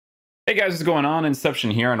Hey guys, what's going on?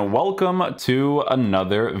 Inception here, and welcome to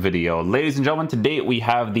another video. Ladies and gentlemen, today we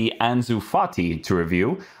have the Ansu Fati to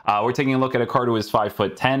review. We're taking a look at a card who is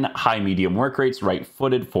 5'10", high medium work rates,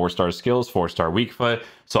 right-footed, 4-star skills, 4-star weak foot.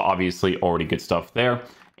 So obviously already good stuff there.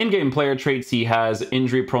 In-game player traits, he has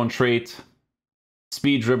injury-prone trait,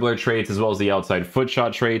 speed dribbler traits, as well as the outside foot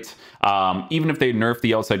shot trait. Even if they nerf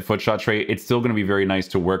the outside foot shot trait, it's still going to be very nice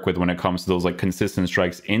to work with when it comes to those like consistent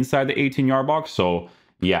strikes inside the 18-yard box. So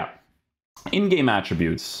yeah. In-game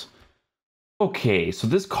attributes. Okay, so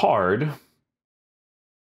this card,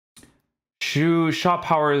 shot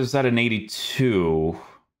power is at an 82.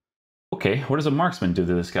 Okay, what does a marksman do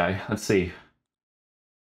to this guy? Let's see.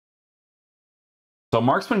 So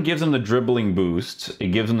marksman gives him the dribbling boost. It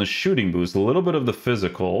gives him the shooting boost, a little bit of the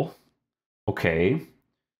physical. Okay.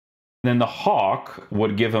 Then the hawk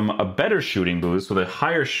would give him a better shooting boost with a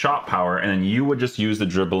higher shot power, and then you would just use the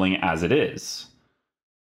dribbling as it is.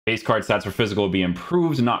 Base card stats for physical will be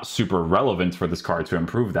improved. Not super relevant for this card to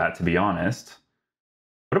improve that, to be honest.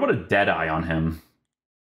 What about a Deadeye on him?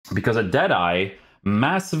 Because a Deadeye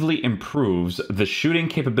massively improves the shooting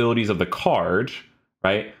capabilities of the card,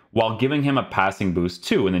 right? While giving him a passing boost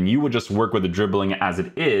too. And then you would just work with the dribbling as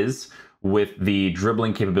it is with the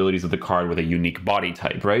dribbling capabilities of the card with a unique body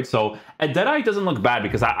type, right? So a Deadeye doesn't look bad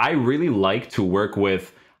because I really like to work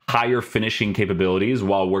with higher finishing capabilities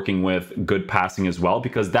while working with good passing as well,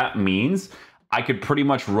 because that means I could pretty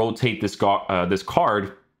much rotate this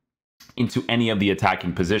card into any of the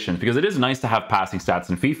attacking positions, because it is nice to have passing stats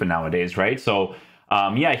in FIFA nowadays, right? So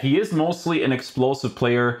yeah, he is mostly an explosive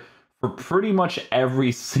player for pretty much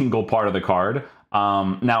every single part of the card.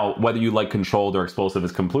 Now, whether you like controlled or explosive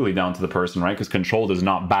is completely down to the person, right? Because controlled is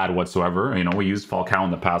not bad whatsoever. You know, we used Falcao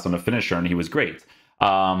in the past on a finisher and he was great.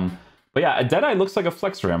 But yeah, a Deadeye looks like a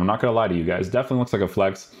flex for him. I'm not going to lie to you guys. Definitely looks like a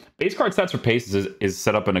flex. Base card stats for pace is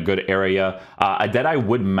set up in a good area. A Deadeye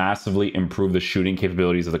would massively improve the shooting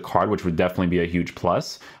capabilities of the card, which would definitely be a huge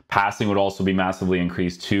plus. Passing would also be massively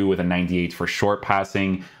increased too, with a 98 for short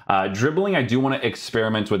passing. Dribbling, I do want to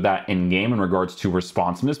experiment with that in-game in regards to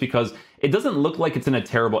responsiveness, because it doesn't look like it's in a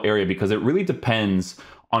terrible area, because it really depends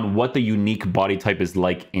on what the unique body type is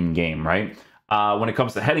like in-game, right? When it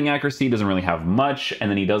comes to heading accuracy, he doesn't really have much, and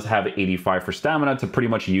then he does have 85 for stamina to pretty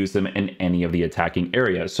much use him in any of the attacking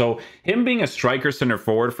areas. So him being a striker center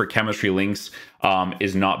forward for chemistry links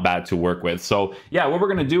is not bad to work with. So yeah, what we're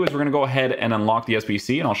going to do is we're going to go ahead and unlock the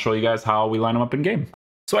SBC, and I'll show you guys how we line him up in game.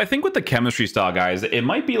 So I think with the chemistry style, guys, it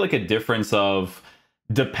might be like a difference of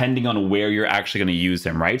depending on where you're actually going to use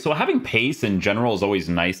him, right? So having pace in general is always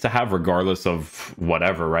nice to have regardless of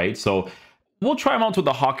whatever, right? So we'll try him out with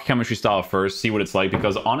the Hawk chemistry style first, see what it's like,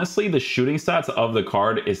 because honestly, the shooting stats of the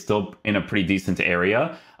card is still in a pretty decent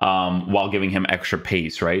area while giving him extra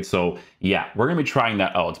pace, right? So yeah, we're going to be trying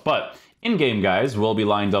that out. But in-game, guys, we'll be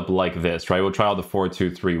lined up like this, right? We'll try out the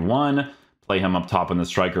 4-2-3-1, play him up top in the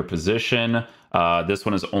striker position. This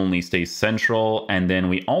one is only stay central, and then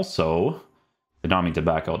we also did not mean to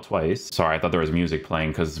back out twice. Sorry, I thought there was music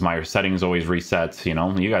playing because my settings always reset, you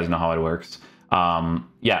know? You guys know how it works.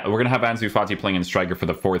 Yeah, we're going to have Ansu Fati playing in striker for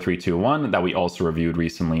the 4-3-2-1 that we also reviewed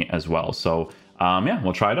recently as well. So, yeah,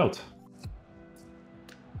 we'll try it out.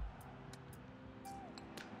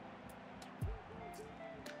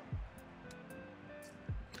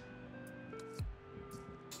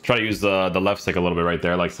 Try to use the left stick a little bit right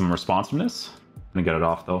there, like some responsiveness. I'm going to get it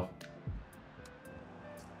off, though.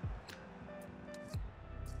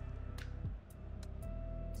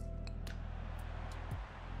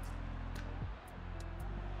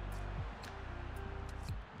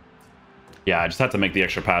 Yeah, I just had to make the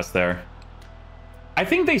extra pass there. I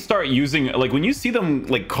think they start using, like, when you see them,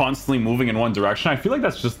 like, constantly moving in one direction, I feel like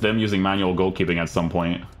that's just them using manual goalkeeping at some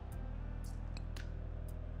point.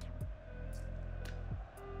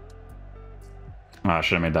 Ah, I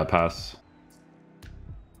should have made that pass.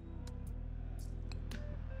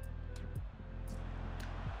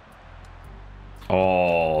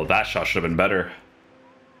 Oh, that shot should have been better.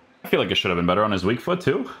 I feel like it should have been better on his weak foot,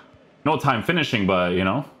 too. No time finishing, but, you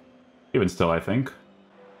know, even still, I think.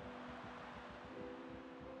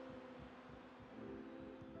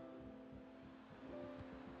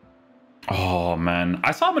 Oh, man.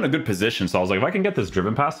 I saw him in a good position, so I was like, if I can get this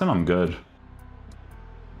driven past him, I'm good.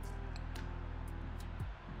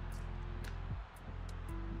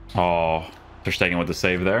 Oh, they're staying with the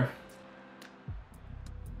save there.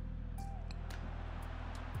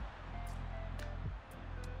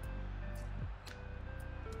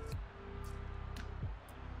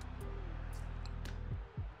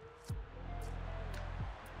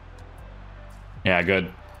 Yeah,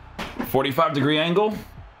 good. 45-degree angle.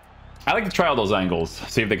 I like to try all those angles,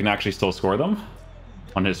 see if they can actually still score them.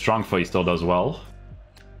 On his strong foot, he still does well.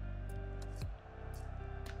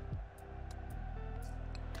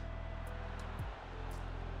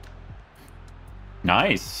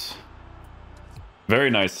 Nice. Very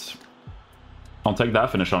nice. I'll take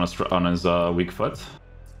that finish on his weak foot.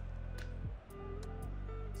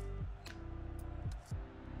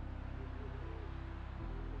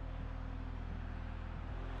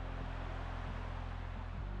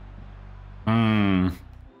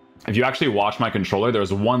 If you actually watch my controller, there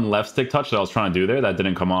was one left stick touch that I was trying to do there that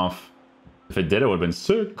didn't come off. If it did, it would have been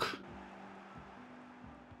sick.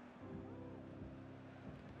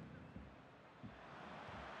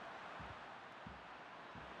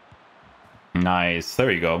 Nice. There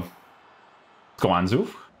you go. Let's go, Ansu.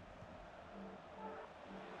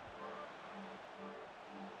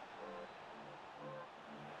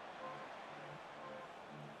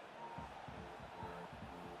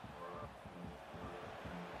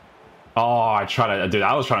 Oh, I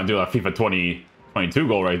was trying to do a FIFA 2022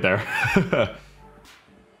 goal right there.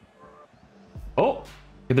 Oh,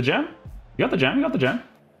 get the jam. You got the jam. You got the jam.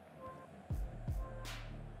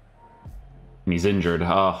 And he's injured.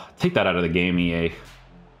 Oh, take that out of the game, EA.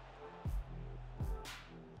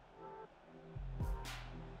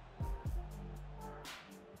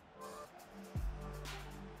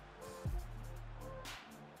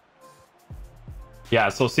 Yeah,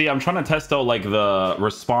 so see, I'm trying to test out like the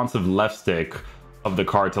responsive left stick of the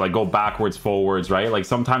card to like go backwards, forwards, right? Like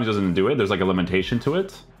sometimes it doesn't do it. There's like a limitation to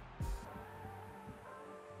it.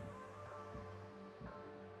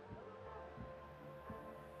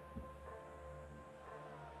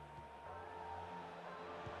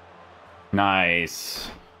 Nice.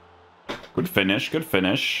 Good finish, good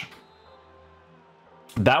finish.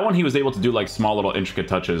 That one he was able to do like small little intricate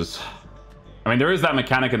touches. I mean, there is that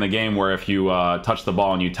mechanic in the game where if you touch the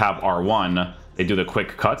ball and you tap R1, they do the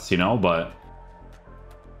quick cuts, you know, but...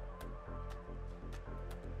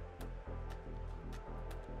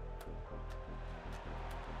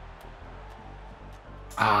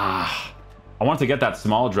 I wanted to get that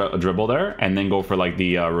small dribble there and then go for like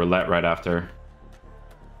the roulette right after.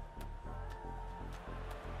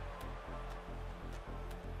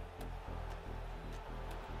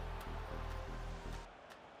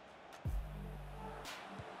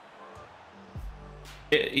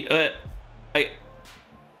 See,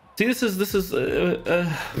 I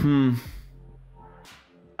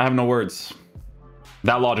have no words.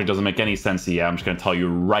 That logic doesn't make any sense yet. I'm just gonna tell you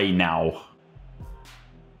right now.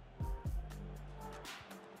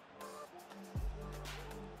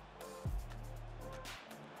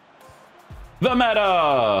 The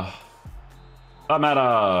meta! The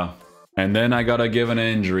meta! And then I gotta give an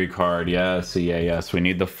injury card. Yes, yeah, yes. We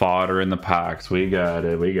need the fodder in the packs. We got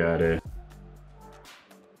it, we got it.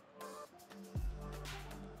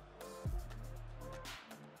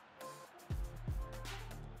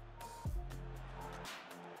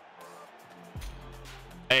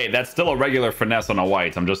 Hey, that's still a regular finesse on a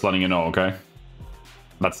white. I'm just letting you know, okay?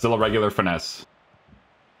 That's still a regular finesse.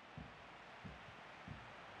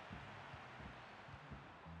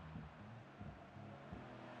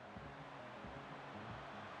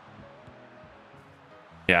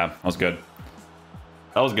 Yeah, that was good.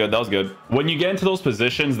 That was good, that was good. When you get into those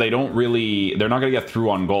positions, they're not gonna get through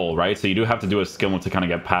on goal, right? So you do have to do a skill move to kind of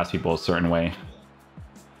get past people a certain way.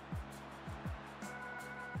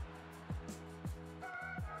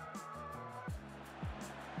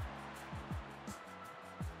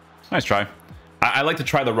 Nice try. I like to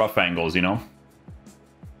try the rough angles, you know?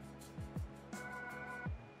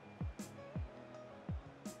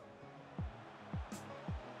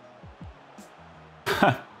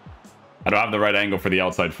 I don't have the right angle for the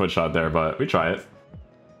outside foot shot there, but we try it.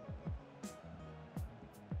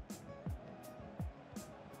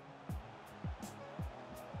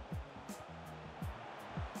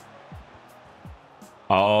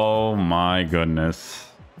 Oh my goodness.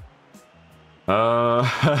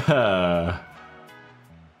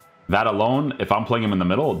 That alone, if I'm playing him in the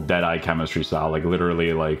middle, dead-eye chemistry style, like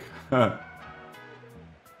literally like...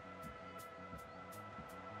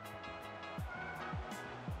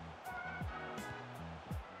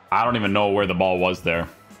 I don't even know where the ball was there.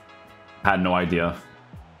 Had no idea.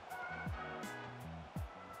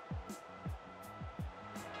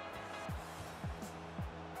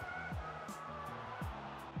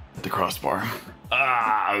 The crossbar.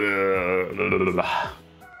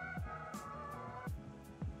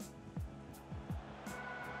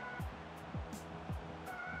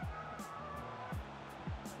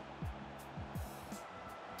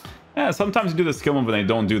 Yeah, sometimes you do the skill move and they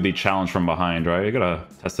don't do the challenge from behind, right? You gotta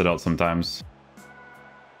test it out sometimes.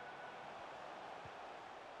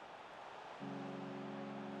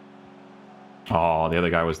 Oh, the other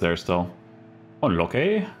guy was there still.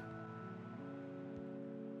 Unlucky.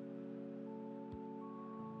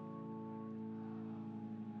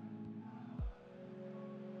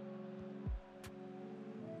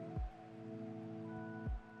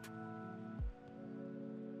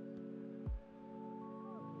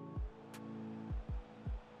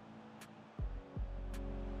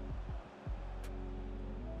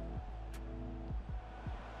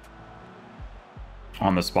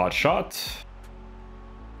 On the spot shot.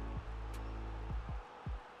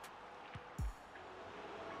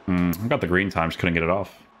 I got the green time, just couldn't get it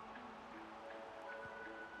off.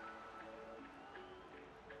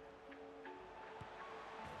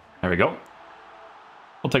 There we go.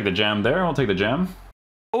 We'll take the jam there. We'll take the jam.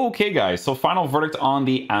 Okay, guys, so final verdict on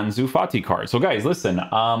the Ansu Fati card. So, guys, listen,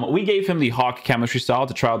 we gave him the Hawk chemistry style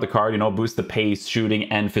to try out the card, you know, boost the pace, shooting,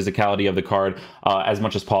 and physicality of the card as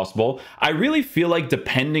much as possible. I really feel like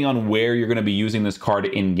depending on where you're going to be using this card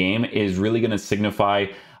in-game is really going to signify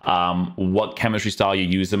what chemistry style you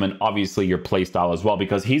use him, and obviously your play style as well,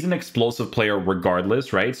 because he's an explosive player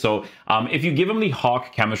regardless, right? So if you give him the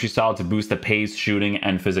Hawk chemistry style to boost the pace, shooting,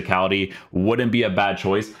 and physicality, wouldn't be a bad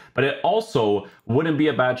choice. But it also wouldn't be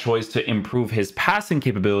a bad choice to improve his passing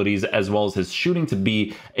capabilities as well as his shooting to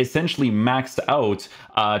be essentially maxed out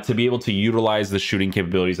to be able to utilize the shooting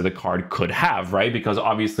capabilities that the card could have, right? Because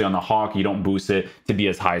obviously on the Hawk, you don't boost it to be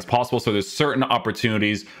as high as possible. So there's certain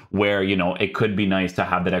opportunities where, you know, it could be nice to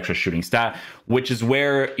have that extra shooting stat, which is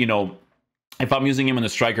where, you know, if I'm using him in the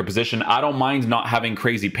striker position, I don't mind not having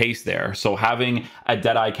crazy pace there. So having a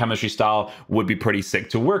Deadeye chemistry style would be pretty sick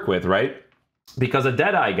to work with, right? Because a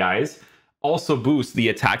Deadeye, guys, also boosts the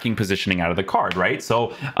attacking positioning out of the card, right?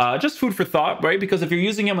 So just food for thought, right? Because if you're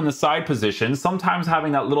using him in the side position, sometimes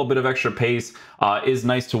having that little bit of extra pace is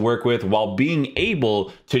nice to work with while being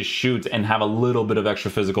able to shoot and have a little bit of extra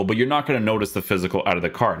physical, but you're not going to notice the physical out of the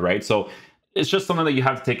card, right? So it's just something that you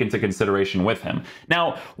have to take into consideration with him.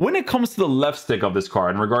 Now, when it comes to the left stick of this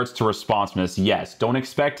card in regards to responsiveness, yes, don't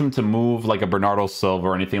expect him to move like a Bernardo Silva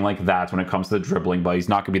or anything like that when it comes to the dribbling, but he's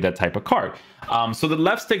not going to be that type of card. So the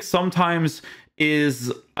left stick sometimes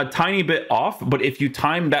is a tiny bit off, but if you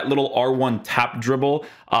time that little R1 tap dribble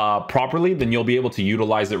properly, then you'll be able to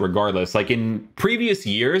utilize it regardless. Like in previous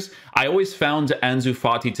years, I always found Ansu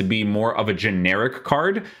Fati to be more of a generic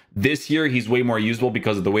card. This year, he's way more usable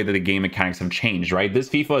because of the way that the game mechanics have changed, right? This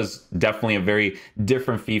FIFA is definitely a very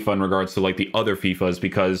different FIFA in regards to like the other FIFAs,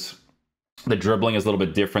 because the dribbling is a little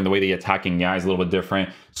bit different. The way the attacking guy is a little bit different.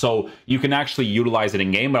 So you can actually utilize it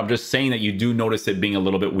in game, but I'm just saying that you do notice it being a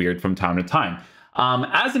little bit weird from time to time.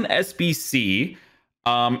 As an SBC,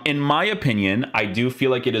 in my opinion, I do feel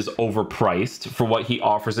like it is overpriced for what he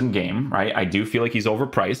offers in game, right? I do feel like he's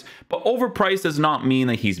overpriced, but overpriced does not mean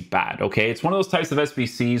that he's bad, okay? It's one of those types of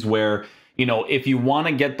SBCs where, you know, if you want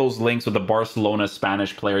to get those links with the Barcelona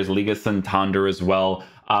Spanish players, Liga Santander as well,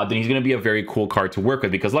 then he's going to be a very cool card to work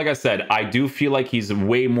with, because like I said, I do feel like he's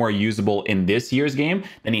way more usable in this year's game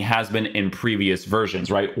than he has been in previous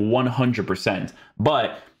versions, right? 100%.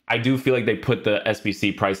 But I do feel like they put the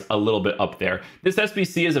SBC price a little bit up there. This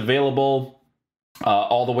SBC is available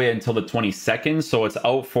all the way until the 22nd, so it's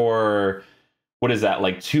out for, what is that,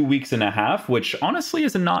 like 2.5 weeks, which honestly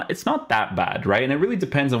it's not that bad, right? And it really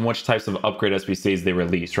depends on which types of upgrade SBCs they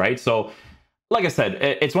release, right? So like I said,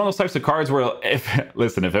 it's one of those types of cards where if it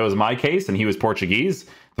was my case and he was Portuguese,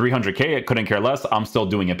 300k, I couldn't care less. I'm still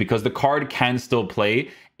doing it because the card can still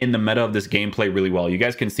play in the meta of this gameplay really well. You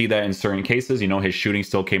guys can see that in certain cases, you know, his shooting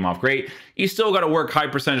still came off great. You still got to work high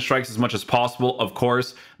percentage strikes as much as possible, of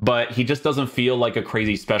course, but he just doesn't feel like a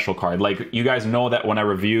crazy special card. Like you guys know that when I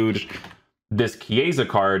reviewed this Chiesa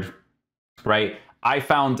card, right, I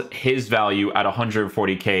found his value at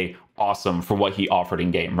 140k awesome for what he offered in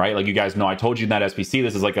game, right? Like you guys know, I told you that SBC,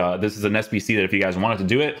 this is an SBC that if you guys wanted to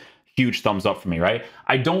do it, huge thumbs up for me, right?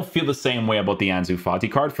 I don't feel the same way about the Ansu Fati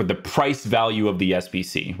card for the price value of the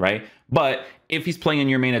SBC, right? But if he's playing in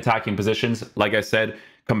your main attacking positions, like I said,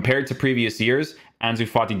 compared to previous years, Ansu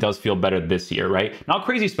Fati does feel better this year, right? Not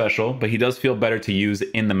crazy special, but he does feel better to use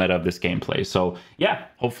in the meta of this gameplay. So yeah,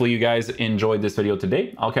 hopefully you guys enjoyed this video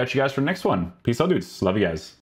today. I'll catch you guys for the next one. Peace out, dudes. Love you guys.